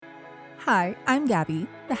Hi, I'm Gabby,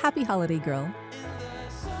 the happy holiday girl.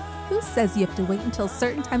 Who says you have to wait until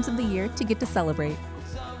certain times of the year to get to celebrate?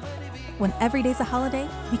 When every day's a holiday,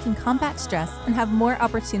 we can combat stress and have more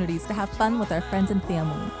opportunities to have fun with our friends and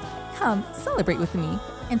family. Come, celebrate with me,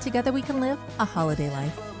 and together we can live a holiday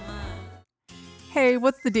life. Hey,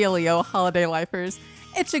 what's the dealio, holiday lifers?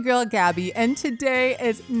 It's your girl Gabby, and today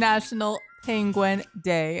is National Penguin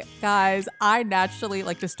Day. Guys, I naturally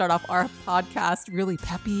like to start off our podcast really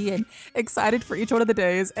peppy and excited for each one of the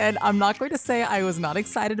days, and I'm not going to say I was not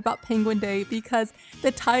excited about Penguin Day because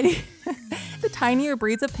the tinier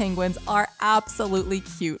breeds of penguins are absolutely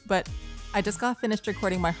cute, but I just got finished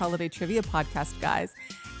recording my holiday trivia podcast, guys,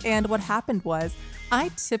 and what happened was I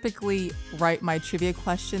typically write my trivia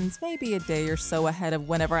questions maybe a day or so ahead of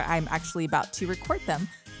whenever I'm actually about to record them.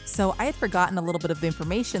 So I had forgotten a little bit of the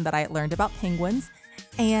information that I had learned about penguins.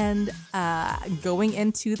 And going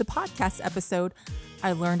into the podcast episode,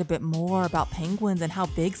 I learned a bit more about penguins and how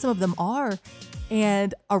big some of them are.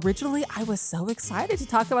 And originally, I was so excited to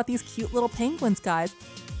talk about these cute little penguins, guys.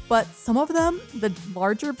 But some of them, the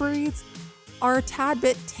larger breeds, are a tad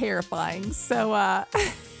bit terrifying. So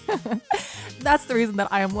that's the reason that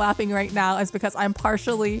I am laughing right now, is because I'm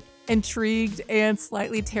partially intrigued and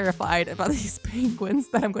slightly terrified about these penguins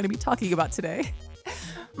that I'm going to be talking about today.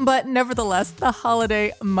 But nevertheless, the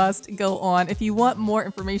holiday must go on. If you want more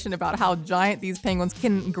information about how giant these penguins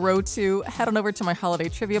can grow to, head on over to my holiday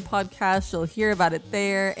trivia podcast. You'll hear about it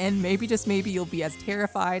there, and maybe, just maybe, you'll be as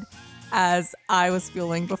terrified as I was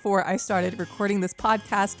feeling before I started recording this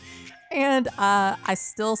podcast. And I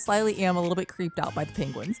still slightly am a little bit creeped out by the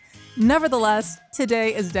penguins. Nevertheless,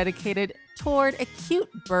 today is dedicated toward a cute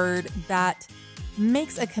bird that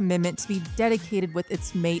makes a commitment to be dedicated with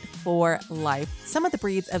its mate for life. Some of the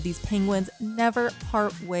breeds of these penguins never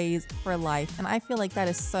part ways for life, and I feel like that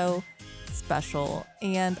is so special.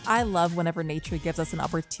 And I love whenever nature gives us an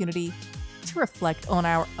opportunity to reflect on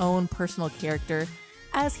our own personal character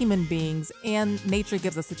as human beings, and nature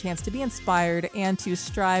gives us a chance to be inspired and to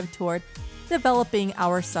strive toward developing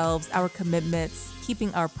ourselves, our commitments,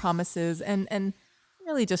 keeping our promises, and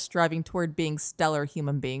really just striving toward being stellar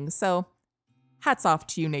human beings. So hats off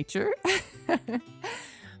to you, nature.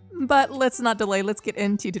 But let's not delay. Let's get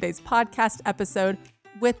into today's podcast episode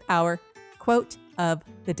with our quote of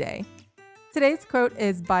the day. Today's quote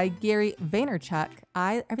is by Gary Vaynerchuk.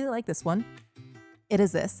 I really like this one. It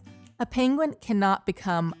is this: a penguin cannot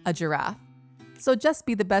become a giraffe, so just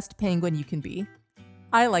be the best penguin you can be.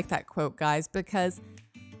 I like that quote, guys, because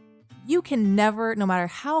you can never, no matter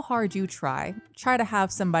how hard you try to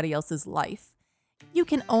have somebody else's life. You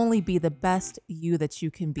can only be the best you that you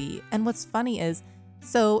can be. And what's funny is,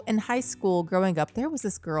 so in high school growing up, there was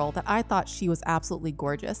this girl that I thought she was absolutely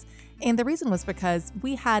gorgeous. And the reason was because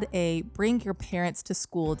we had a bring your parents to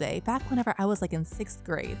school day back whenever I was like in 6th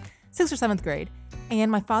or 7th grade.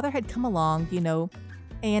 And my father had come along,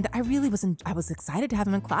 and I was excited to have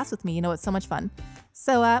him in class with me. It's so much fun.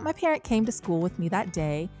 So my parent came to school with me that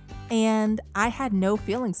day, and I had no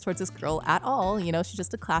feelings towards this girl at all. She's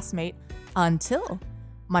just a classmate, until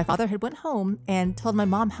my father had went home and told my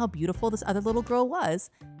mom how beautiful this other little girl was.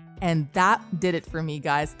 And that did it for me,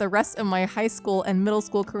 guys. The rest of my high school and middle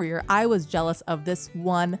school career, I was jealous of this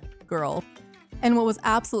one girl. And what was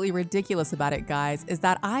absolutely ridiculous about it, guys, is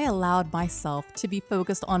that I allowed myself to be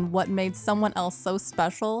focused on what made someone else so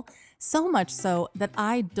special, so much so that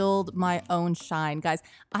I dulled my own shine. Guys,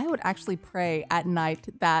 I would actually pray at night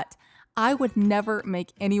that I would never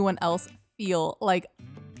make anyone else feel like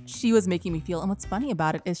she was making me feel. And what's funny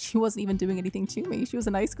about it is she wasn't even doing anything to me. She was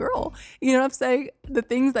a nice girl. You know what I'm saying? The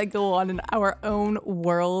things that go on in our own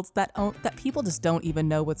worlds that people just don't even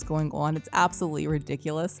know what's going on. It's absolutely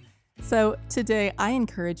ridiculous. So today, I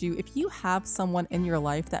encourage you, if you have someone in your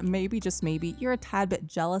life that maybe, just maybe, you're a tad bit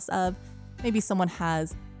jealous of, maybe someone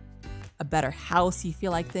has a better house you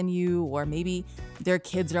feel like than you, or maybe their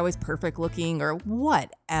kids are always perfect looking, or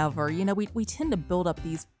whatever. We tend to build up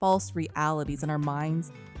these false realities in our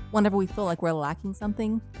minds whenever we feel like we're lacking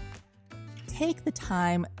something. Take the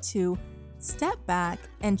time to step back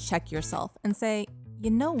and check yourself and say, you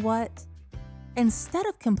know what? Instead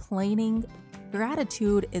of complaining,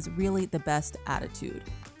 gratitude is really the best attitude.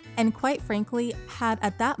 And quite frankly,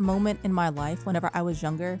 at that moment in my life, whenever I was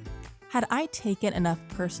younger, had I taken enough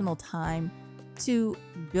personal time to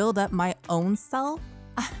build up my own self,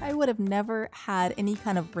 I would have never had any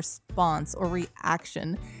kind of response or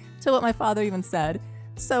reaction to what my father even said.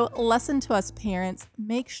 So lesson to us parents,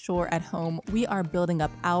 make sure at home we are building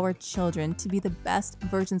up our children to be the best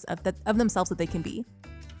versions of themselves that they can be.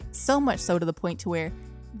 So much so to the point to where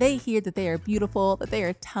they hear that they are beautiful, that they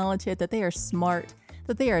are talented, that they are smart,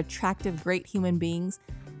 that they are attractive, great human beings,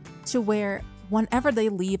 to where whenever they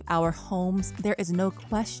leave our homes, there is no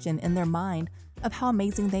question in their mind of how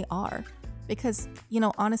amazing they are. Because,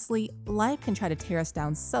 honestly, life can try to tear us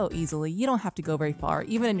down so easily. You don't have to go very far,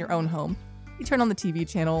 even in your own home. You turn on the TV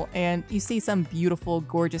channel and you see some beautiful,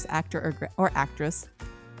 gorgeous actor or actress.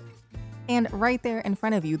 And right there in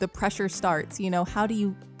front of you, the pressure starts. How do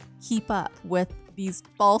you keep up with these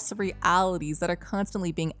false realities that are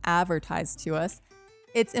constantly being advertised to us?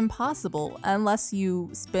 It's impossible unless you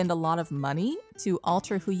spend a lot of money to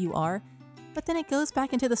alter who you are. But then it goes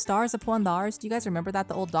back into the stars upon theirs. Do you guys remember that?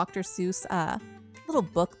 The old Dr. Seuss little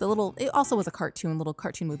book, it also was a little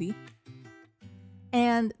cartoon movie.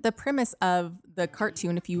 And the premise of the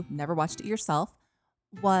cartoon, if you've never watched it yourself,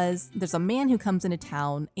 was there's a man who comes into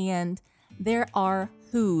town and there are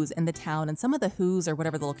Who's in the town, and some of the Who's, or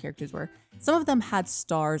whatever the little characters were, some of them had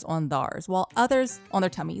stars on theirs, while others on their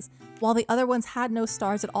tummies, while the other ones had no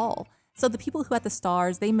stars at all. So the people who had the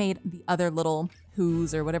stars, they made the other little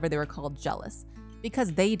Who's, or whatever they were called, jealous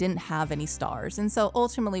because they didn't have any stars. And so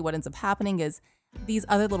ultimately what ends up happening is these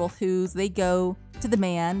other little Who's, they go to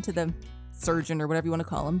the surgeon, or whatever you want to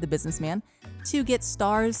call him, the businessman, to get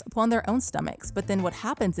stars upon their own stomachs. But then what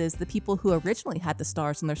happens is the people who originally had the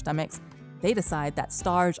stars on their stomachs, they decide that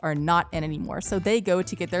stars are not in anymore. So they go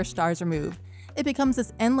to get their stars removed. It becomes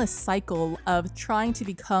this endless cycle of trying to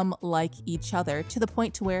become like each other, to the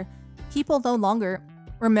point to where people no longer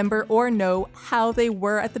remember or know how they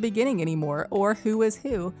were at the beginning anymore, or who is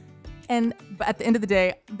who. And at the end of the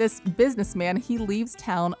day, this businessman, he leaves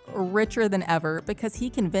town richer than ever because he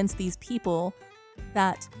convinced these people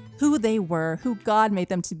that who they were, who God made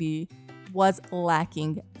them to be, was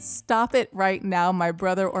lacking. Stop it right now, my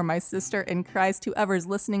brother or my sister in Christ, whoever's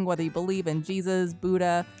listening, whether you believe in Jesus,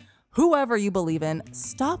 Buddha, whoever you believe in.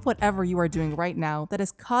 Stop whatever you are doing right now that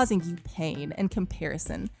is causing you pain and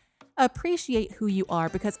comparison. Appreciate who you are,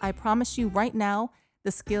 because I promise you right now,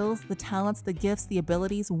 the skills, the talents, the gifts, the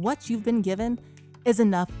abilities, what you've been given is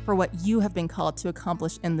enough for what you have been called to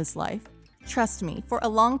accomplish in this life. Trust me, for a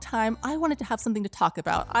long time, I wanted to have something to talk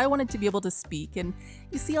about. I wanted to be able to speak. And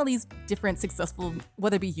you see all these different successful,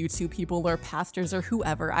 whether it be YouTube people or pastors or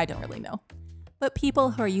whoever, I don't really know, but people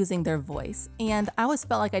who are using their voice. And I always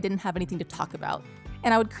felt like I didn't have anything to talk about.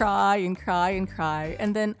 And I would cry and cry and cry.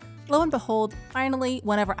 And then lo and behold, finally,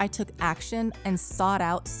 whenever I took action and sought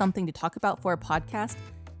out something to talk about for a podcast,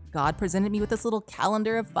 God presented me with this little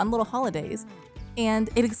calendar of fun little holidays. And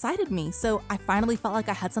it excited me, so I finally felt like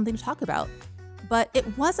I had something to talk about. But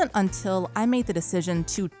it wasn't until I made the decision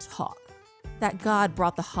to talk that God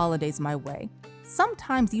brought the holidays my way.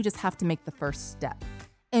 Sometimes you just have to make the first step.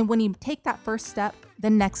 And when you take that first step, the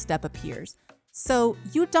next step appears. So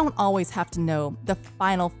you don't always have to know the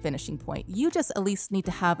final finishing point. You just at least need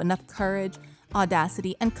to have enough courage,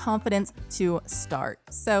 audacity, and confidence to start.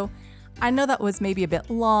 So I know that was maybe a bit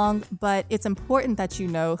long, but it's important that you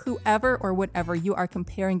know whoever or whatever you are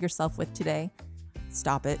comparing yourself with today,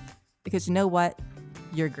 stop it, because you know what?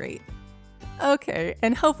 You're great. Okay,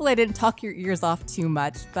 and hopefully I didn't talk your ears off too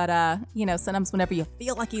much, but sometimes whenever you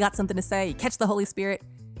feel like you got something to say, you catch the Holy Spirit,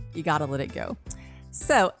 you gotta let it go.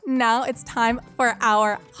 So now it's time for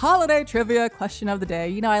our holiday trivia question of the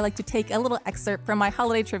day. I like to take a little excerpt from my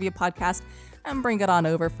holiday trivia podcast and bring it on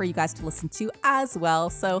over for you guys to listen to as well.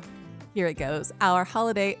 So here it goes, our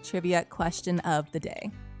holiday trivia question of the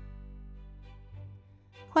day.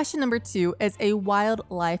 Question number 2 is a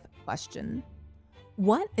wildlife question.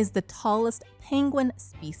 What is the tallest penguin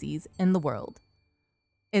species in the world?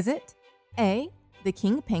 Is it A, the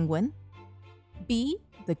king penguin, B,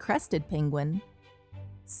 the crested penguin,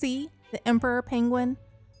 C, the emperor penguin,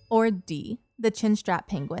 or D, the chinstrap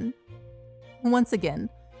penguin? Once again,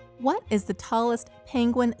 what is the tallest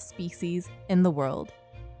penguin species in the world?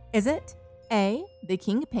 Is it A, the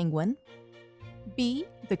king penguin, B,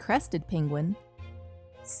 the crested penguin,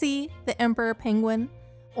 C, the emperor penguin,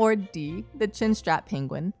 or D, the chinstrap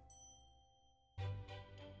penguin?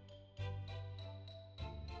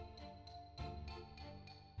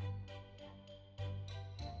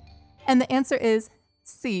 And the answer is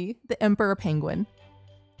C, the emperor penguin.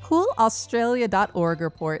 CoolAustralia.org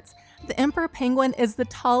reports, the emperor penguin is the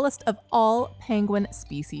tallest of all penguin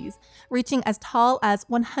species, reaching as tall as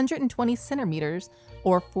 120 centimeters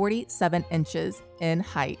or 47 inches in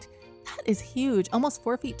height. That is huge, almost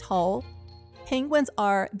 4 feet tall. Penguins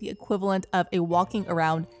are the equivalent of a walking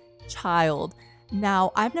around child.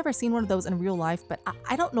 Now, I've never seen one of those in real life, but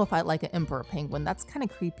I don't know if I like an emperor penguin. That's kind of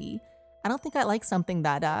creepy. I don't think I like something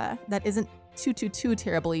that isn't too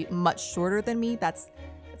terribly much shorter than me. That's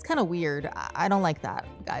It's kind of weird. I don't like that,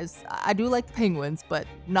 guys. I do like the penguins, but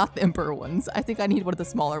not the emperor ones. I think I need one of the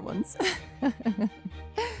smaller ones.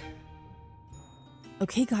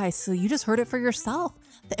 Okay, guys, so you just heard it for yourself.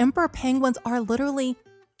 The emperor penguins are literally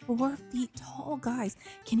 4 feet tall, guys.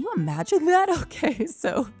 Can you imagine that? Okay,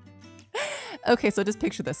 so just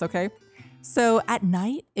picture this, okay? So at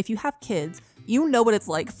night, if you have kids, you know what it's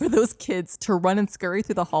like for those kids to run and scurry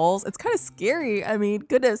through the halls. It's kind of scary. I mean,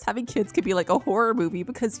 goodness, having kids could be like a horror movie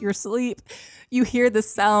because you're asleep. You hear the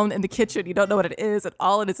sound in the kitchen, you don't know what it is, and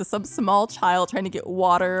all it is some small child trying to get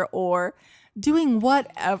water or doing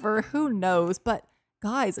whatever, who knows. But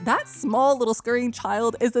guys, that small little scurrying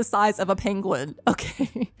child is the size of a penguin,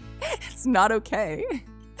 okay? It's not okay.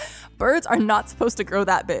 Birds are not supposed to grow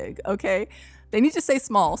that big, okay? They need to stay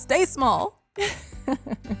small. Stay small.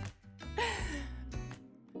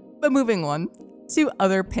 But moving on to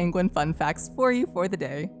other penguin fun facts for you for the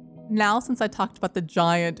day. Now, since I talked about the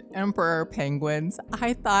giant emperor penguins,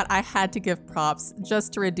 I thought I had to give props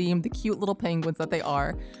just to redeem the cute little penguins that they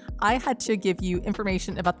are. I had to give you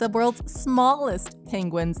information about the world's smallest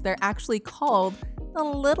penguins. They're actually called the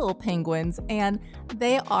little penguins, and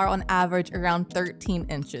they are on average around 13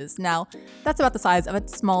 inches. Now, that's about the size of a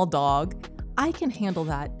small dog. I can handle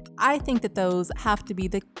that. I think that those have to be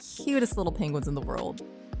the cutest little penguins in the world.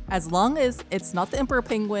 As long as it's not the emperor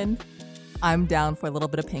penguin, I'm down for a little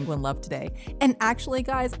bit of penguin love today. And actually,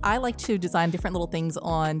 guys, I like to design different little things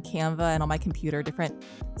on Canva and on my computer, different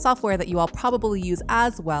software that you all probably use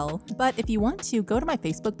as well. But if you want to, go to my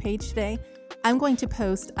Facebook page today. I'm going to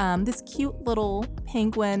post this cute little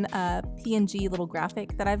penguin PNG little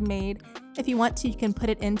graphic that I've made. If you want to, you can put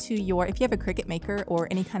it into if you have a Cricut Maker or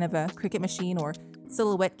any kind of a Cricut machine or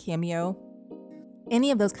Silhouette Cameo,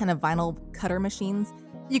 any of those kind of vinyl cutter machines,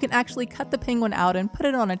 you can actually cut the penguin out and put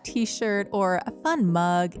it on a t-shirt or a fun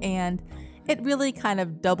mug, and it really kind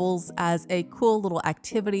of doubles as a cool little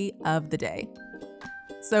activity of the day.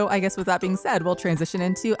 So I guess with that being said, we'll transition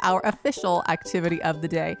into our official activity of the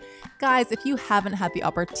day. Guys, if you haven't had the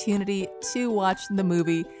opportunity to watch the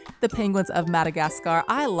movie, The Penguins of Madagascar,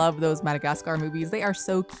 I love those Madagascar movies. They are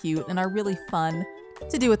so cute and are really fun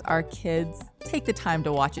to do with our kids. Take the time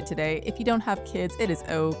to watch it today. If you don't have kids, it is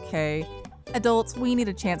okay. Adults, we need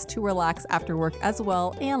a chance to relax after work as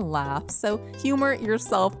well and laugh. So humor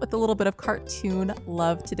yourself with a little bit of cartoon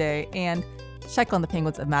love today and check on The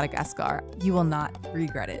Penguins of Madagascar. You will not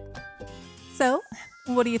regret it. So,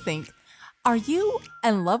 what do you think? Are you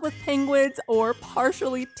in love with penguins or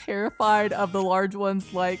partially terrified of the large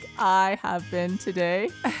ones like I have been today?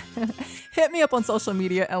 Hit me up on social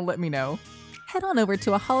media and let me know. Head on over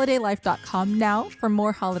to aholidaylife.com now for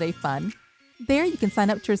more holiday fun. There you can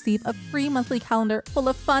sign up to receive a free monthly calendar full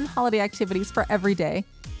of fun holiday activities for every day.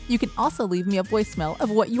 You can also leave me a voicemail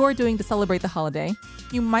of what you're doing to celebrate the holiday.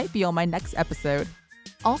 You might be on my next episode.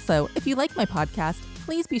 Also, if you like my podcast,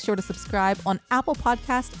 please be sure to subscribe on Apple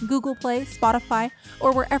Podcasts, Google Play, Spotify,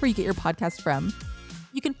 or wherever you get your podcast from.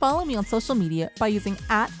 You can follow me on social media by using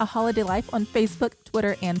 @aholidaylife on Facebook,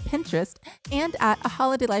 Twitter, and Pinterest, and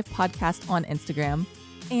 @aholidaylife podcast on Instagram.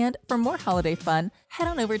 And for more holiday fun, head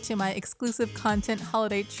on over to my exclusive content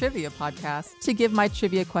holiday trivia podcast to give my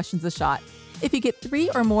trivia questions a shot. If you get 3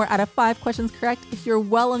 or more out of 5 questions correct, you're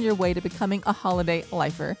well on your way to becoming a holiday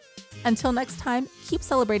lifer. Until next time, keep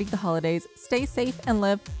celebrating the holidays, stay safe, and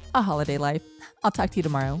live a holiday life. I'll talk to you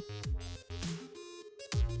tomorrow.